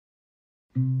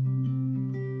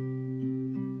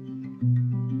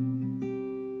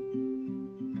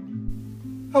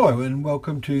Hello and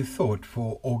welcome to Thought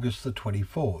for August the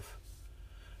 24th.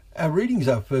 Our readings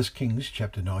are 1 Kings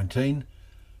chapter 19,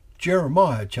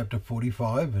 Jeremiah chapter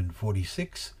 45 and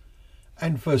 46,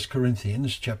 and 1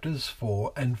 Corinthians chapters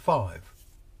 4 and 5.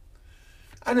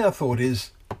 And our thought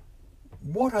is,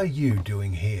 what are you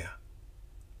doing here?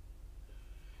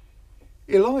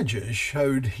 Elijah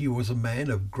showed he was a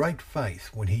man of great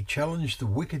faith when he challenged the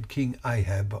wicked king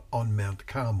Ahab on Mount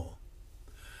Carmel.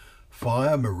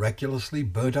 Fire miraculously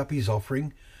burnt up his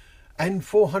offering, and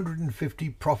 450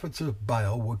 prophets of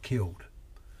Baal were killed.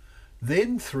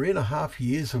 Then 3.5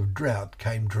 years of drought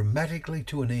came dramatically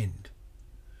to an end.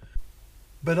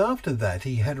 But after that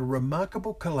he had a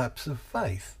remarkable collapse of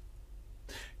faith.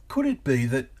 Could it be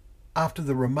that after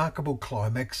the remarkable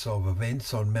climax of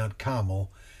events on Mount Carmel,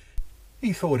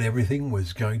 he thought everything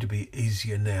was going to be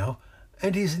easier now,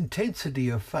 and his intensity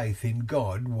of faith in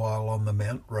God while on the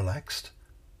mount relaxed?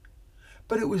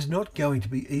 But it was not going to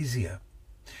be easier.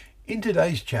 In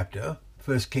today's chapter,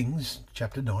 1 Kings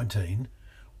chapter 19,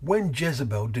 when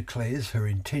Jezebel declares her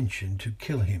intention to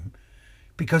kill him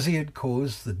because he had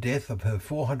caused the death of her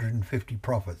 450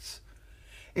 prophets,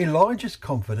 Elijah's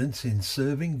confidence in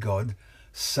serving God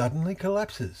suddenly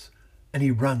collapses and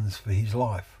he runs for his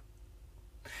life.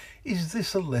 Is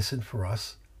this a lesson for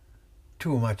us?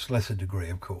 To a much lesser degree,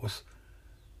 of course.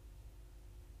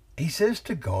 He says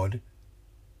to God,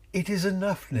 "It is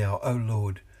enough now, O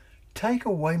Lord. Take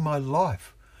away my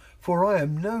life, for I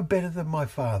am no better than my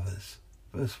fathers."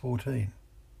 Verse 14.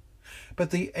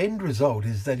 But the end result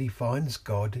is that he finds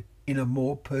God in a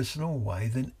more personal way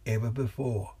than ever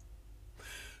before.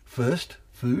 First,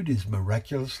 food is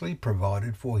miraculously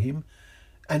provided for him,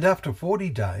 and after 40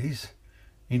 days,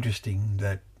 interesting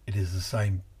that it is the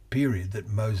same period that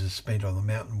Moses spent on the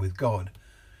mountain with God,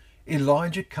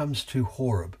 Elijah comes to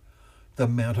Horeb, the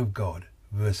Mount of God,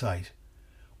 verse 8,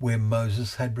 where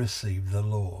Moses had received the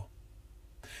law.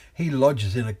 He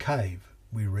lodges in a cave,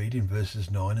 we read in verses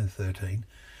 9 and 13,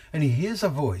 and he hears a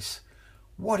voice,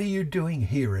 "What are you doing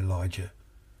here, Elijah?"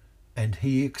 And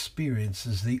he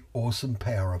experiences the awesome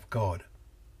power of God.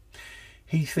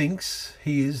 He thinks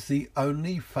he is the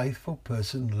only faithful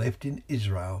person left in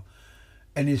Israel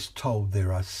and is told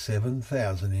there are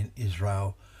 7,000 in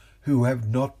Israel who have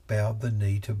not bowed the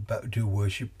knee to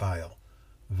worship Baal.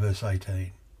 Verse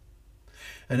 18.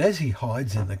 And as he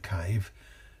hides in the cave,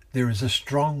 there is a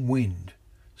strong wind,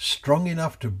 strong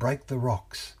enough to break the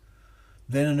rocks,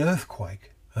 then an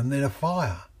earthquake, and then a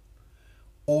fire.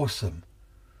 Awesome.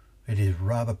 It is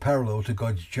rather parallel to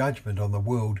God's judgment on the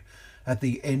world at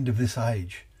the end of this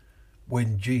age,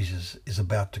 when Jesus is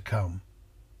about to come.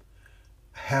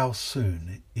 How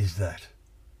soon is that?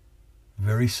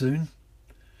 Very soon?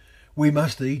 We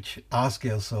must each ask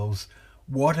ourselves,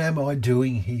 what am I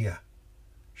doing here?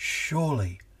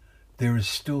 Surely there is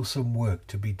still some work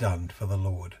to be done for the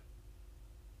Lord.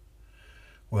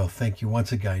 Well, thank you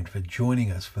once again for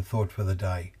joining us for Thought for the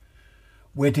Day,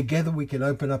 where together we can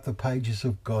open up the pages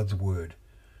of God's Word,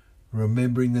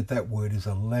 remembering that that Word is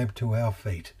a lamp to our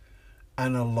feet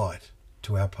and a light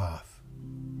to our path.